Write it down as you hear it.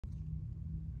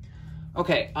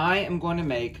Okay, I am going to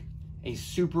make a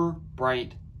super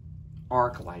bright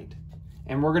arc light.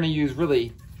 And we're going to use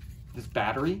really this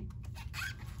battery,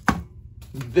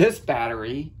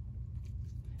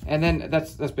 and then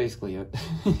that's basically it.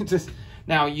 Just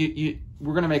now we're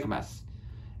going to make a mess.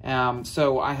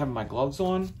 So I have my gloves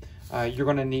on. You're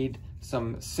going to need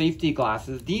some safety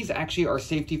glasses. These actually are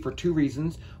safety for two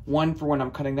reasons. One, for when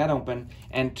I'm cutting that open,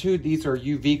 and two, these are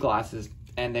UV glasses,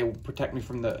 and they will protect me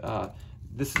from the,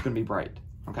 this is going to be bright,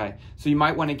 okay? So you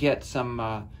might want to get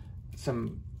some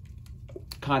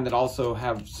kind that also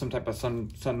have some type of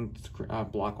sun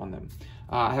block on them.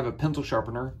 I have a pencil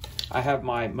sharpener. I have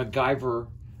my MacGyver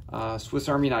Swiss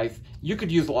Army knife. You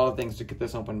could use a lot of things to get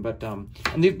this open, but and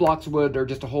these blocks of wood are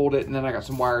just to hold it, and then I got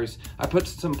some wires. I put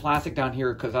some plastic down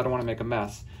here because I don't want to make a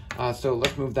mess. So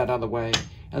let's move that out of the way.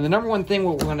 And the number one thing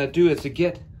what we're going to do is to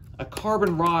get a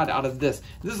carbon rod out of this.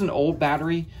 This is an old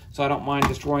battery, so I don't mind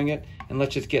destroying it. And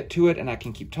let's just get to it, and I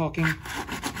can keep talking.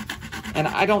 And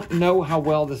I don't know how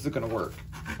well this is going to work.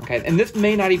 Okay, and this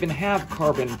may not even have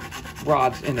carbon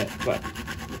rods in it, but...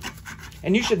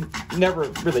 And you should never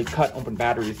really cut open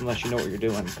batteries unless you know what you're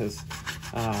doing, because,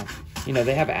 you know,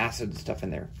 they have acid and stuff in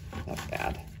there. That's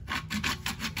bad.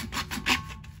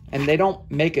 And they don't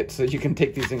make it so you can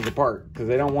take these things apart, because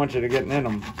they don't want you to get in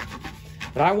them.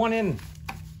 But I want in.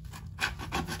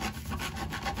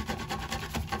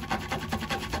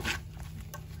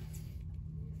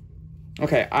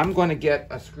 Okay, I'm going to get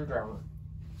a screwdriver.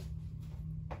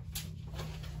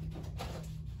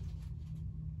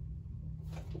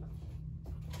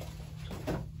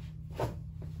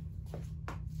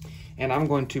 And I'm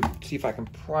going to see if I can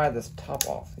pry this top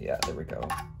off. Yeah, there we go.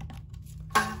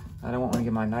 I don't want to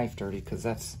get my knife dirty because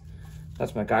that's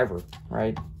MacGyver,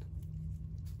 right?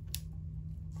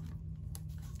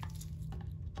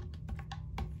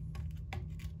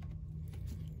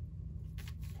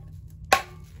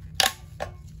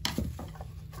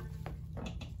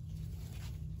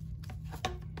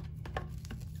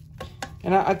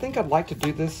 And I think I'd like to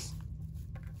do this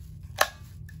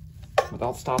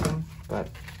without stopping, but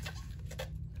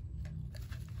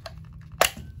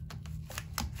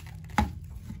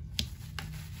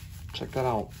check that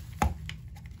out.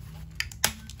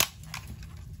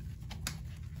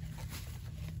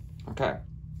 Okay.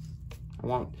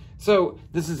 So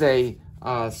this is a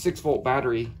 6-volt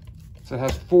battery. So it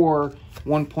has 4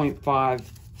 1.5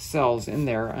 cells in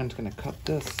there. I'm just gonna cut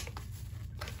this.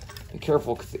 Be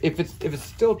careful, because if it's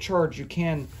still charged, you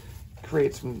can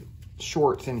create some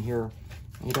shorts in here.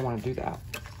 And you don't want to do that.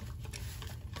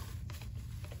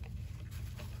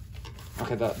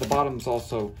 Okay, the bottom's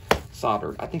also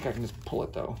soldered. I think I can just pull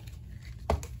it though.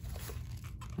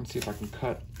 Let's see if I can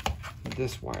cut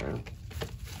this wire.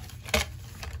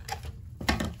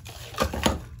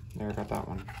 There, I got that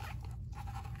one.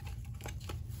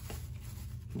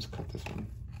 Let's cut this one.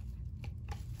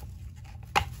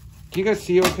 Do you guys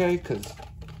see okay? Because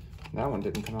that one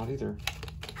didn't come out either.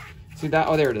 See that?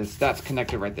 Oh, there it is. That's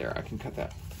connected right there. I can cut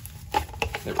that.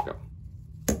 There we go.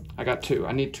 I got 2.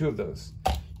 I need 2 of those.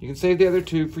 You can save the other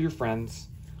 2 for your friends.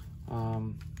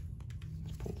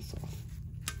 Let's pull this off.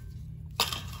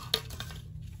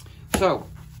 So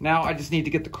now I just need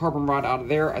to get the carbon rod out of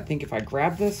there. I think if I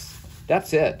grab this,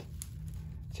 that's it.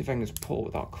 See if I can just pull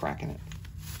without cracking it.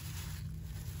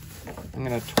 I'm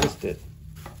gonna twist it.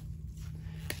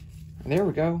 And there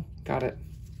we go. Got it.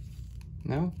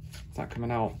 No, it's not coming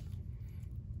out.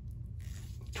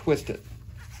 Twist it.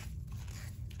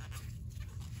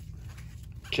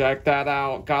 Check that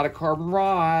out. Got a carbon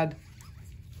rod.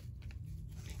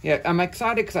 Yeah, I'm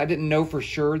excited because I didn't know for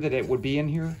sure that it would be in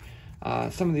here.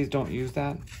 Some of these don't use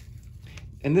that.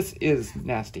 And this is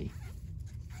nasty.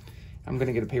 I'm going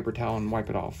to get a paper towel and wipe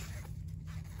it off.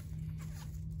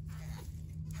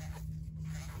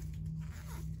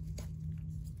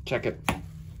 Check it.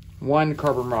 1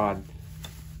 carbon rod.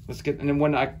 Let's get, and then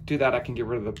when I do that, I can get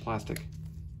rid of the plastic.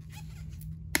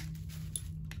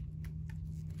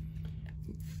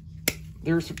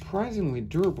 They're surprisingly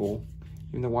durable,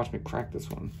 even though watch me crack this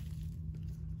one.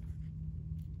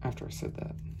 After I said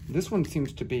that. This one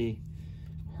seems to be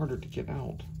harder to get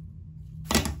out.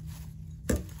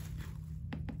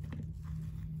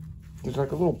 There's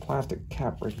like a little plastic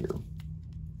cap right here.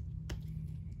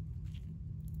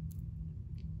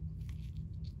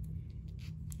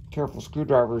 Careful,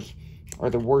 screwdrivers are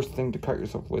the worst thing to cut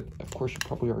yourself with. Of course, you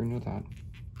probably already knew that.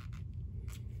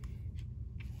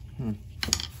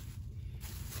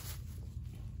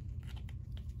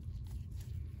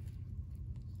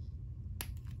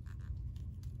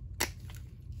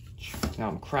 Now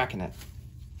I'm cracking it.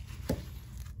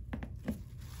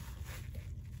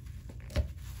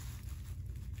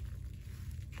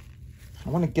 I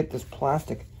want to get this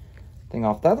plastic thing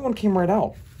off. The other one came right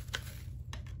out.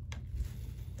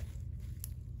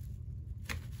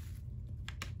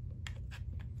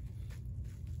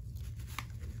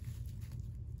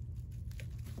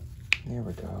 There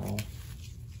we go.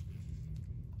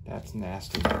 That's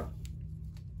nasty.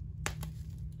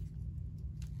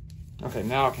 Okay,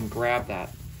 now I can grab that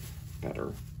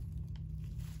better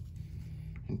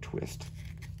and twist.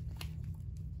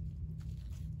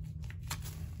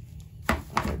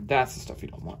 Okay, that's the stuff you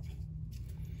don't want.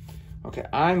 Okay,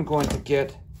 I'm going to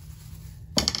get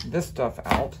this stuff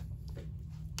out.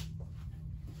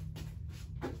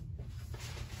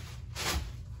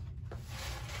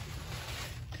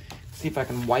 See if I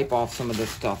can wipe off some of this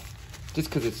stuff, just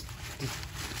because it's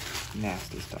just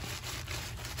nasty stuff.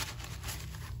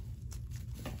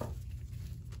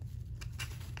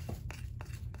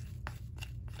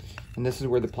 And this is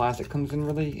where the plastic comes in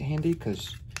really handy,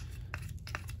 because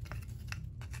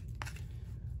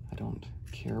I don't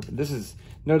care. But this is,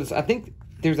 notice, I think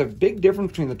there's a big difference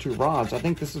between the two rods. I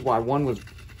think this is why one was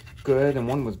good and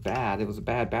one was bad. It was a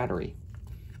bad battery.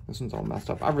 This one's all messed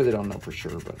up. I really don't know for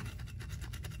sure, but.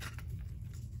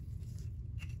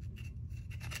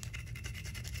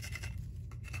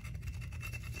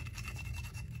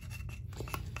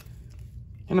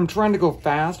 And I'm trying to go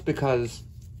fast because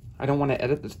I don't want to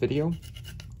edit this video.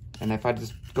 And if I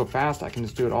just go fast, I can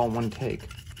just do it all in one take.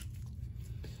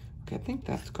 Okay, I think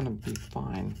that's going to be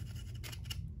fine.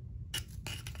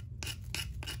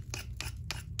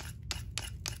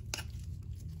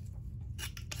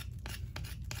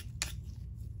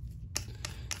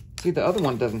 See, the other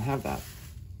one doesn't have that.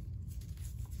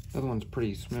 The other one's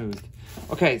pretty smooth.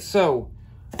 Okay, so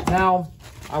now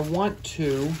I want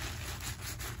to...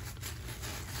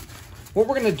 What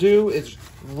we're going to do is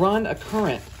run a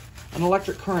current, an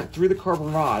electric current through the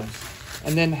carbon rods,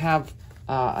 and then have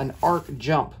an arc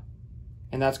jump,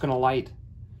 and that's going to light.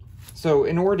 So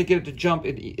in order to get it to jump,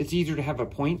 it's easier to have a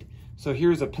point. So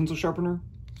here's a pencil sharpener.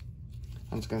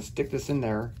 I'm just going to stick this in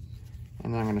there,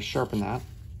 and then I'm going to sharpen that.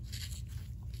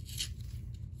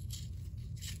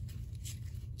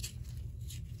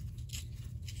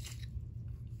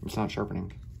 It's not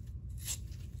sharpening.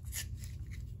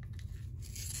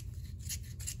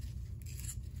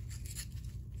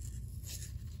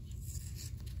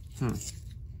 I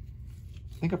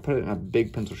think I put it in a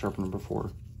big pencil sharpener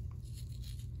before.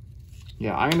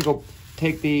 Yeah, I'm gonna go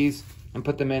take these and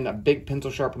put them in a big pencil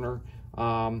sharpener,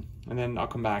 and then I'll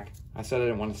come back. I said I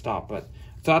didn't want to stop, but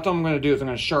so that's what I'm gonna do is I'm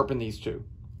gonna sharpen these two.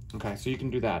 Okay, so you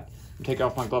can do that. I'm take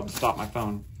off my glove to stop my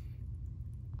phone.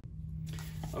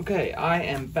 Okay, I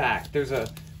am back. There's a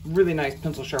really nice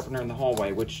pencil sharpener in the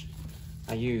hallway, which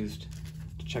I used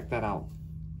to check that out.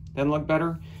 Doesn't look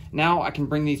better? Now I can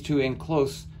bring these two in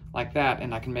close like that,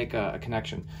 and I can make a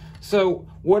connection. So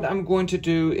what I'm going to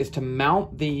do is to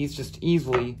mount these just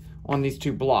easily on these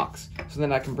two blocks, so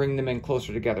then I can bring them in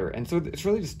closer together. And so it's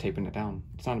really just taping it down.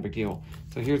 It's not a big deal.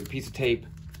 So here's a piece of tape.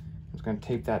 I'm just going to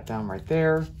tape that down right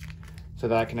there so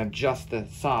that I can adjust the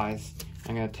size.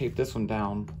 I'm going to tape this one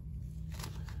down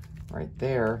right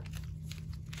there.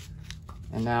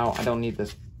 And now I don't need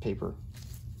this paper.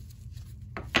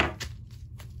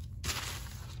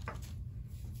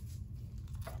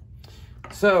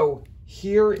 So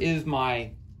here is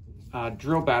my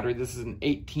drill battery. This is an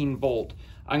 18 volt.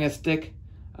 I'm gonna stick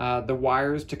the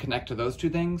wires to connect to those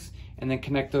two things, and then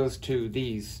connect those to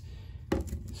these.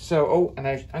 So, oh, and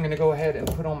I'm gonna go ahead and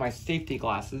put on my safety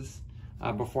glasses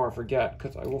before I forget,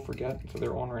 because I will forget, so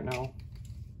they're on right now.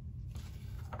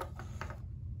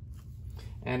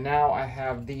 And now I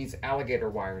have these alligator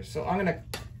wires. So I'm gonna,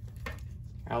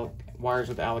 wires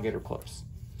with alligator clips.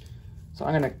 So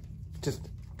I'm gonna just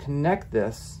connect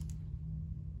this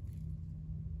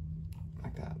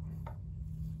like that.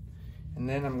 And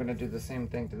then I'm gonna do the same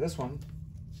thing to this one.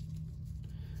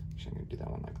 Actually, I'm gonna do that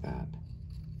one like that.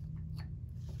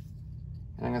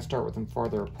 And I'm gonna start with them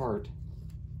farther apart.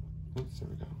 Oops, there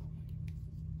we go.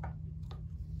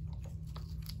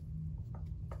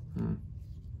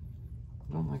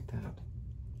 I don't like that.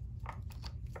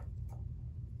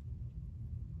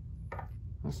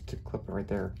 Let's clip it right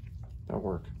there. That'll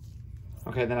work.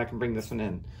 Okay, then I can bring this one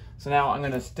in. So now I'm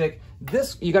gonna stick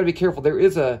this, you gotta be careful. There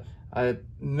is a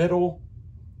middle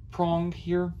prong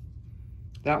here.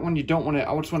 That one you don't wanna,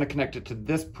 I just wanna connect it to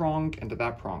this prong and to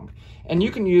that prong. And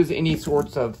you can use any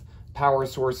sorts of power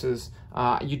sources.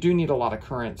 You do need a lot of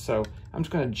current, so I'm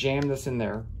just gonna jam this in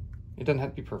there. It doesn't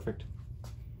have to be perfect.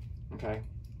 Okay.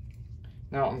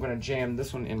 Now I'm gonna jam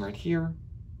this one in right here.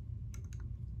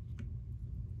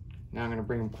 Now I'm gonna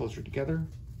bring them closer together.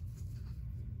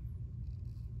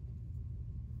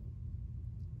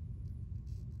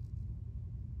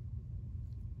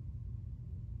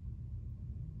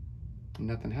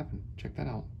 Nothing happened. Check that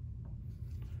out.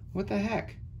 What the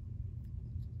heck?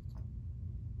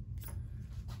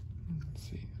 Let's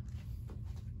see.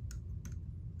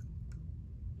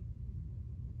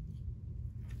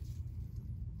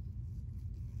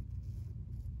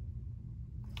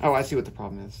 Oh, I see what the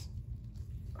problem is.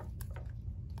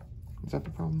 Is that the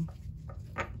problem?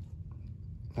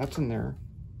 That's in there.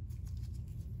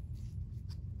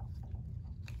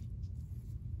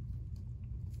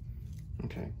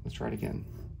 Okay, let's try it again.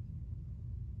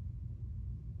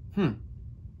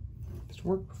 This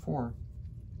worked before.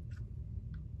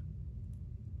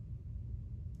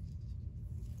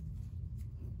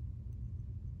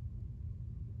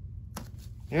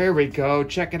 There we go.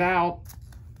 Check it out.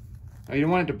 Oh, you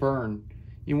don't want it to burn.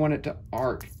 You want it to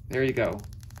arc. There you go.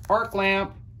 Arc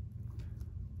lamp.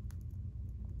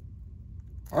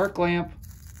 Arc lamp.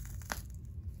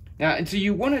 Now, and so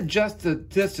you want to adjust the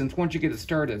distance once you get it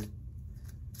started.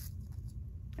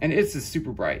 And it's just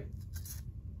super bright.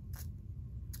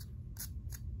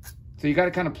 So you got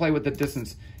to kind of play with the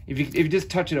distance. If you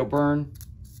just touch it, it'll burn.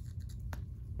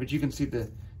 But you can see the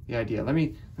idea. Let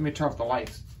me turn off the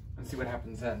lights and see what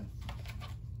happens then.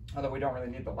 Although we don't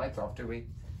really need the lights off, do we?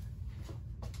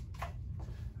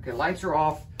 Okay, lights are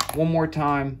off. One more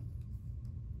time.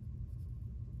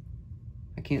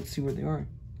 I can't see where they are.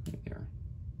 Right there.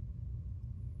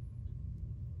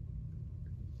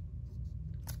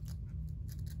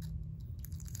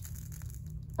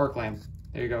 Arc lamp.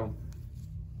 There you go.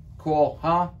 Cool,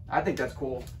 huh? I think that's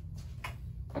cool.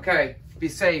 Okay, be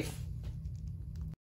safe.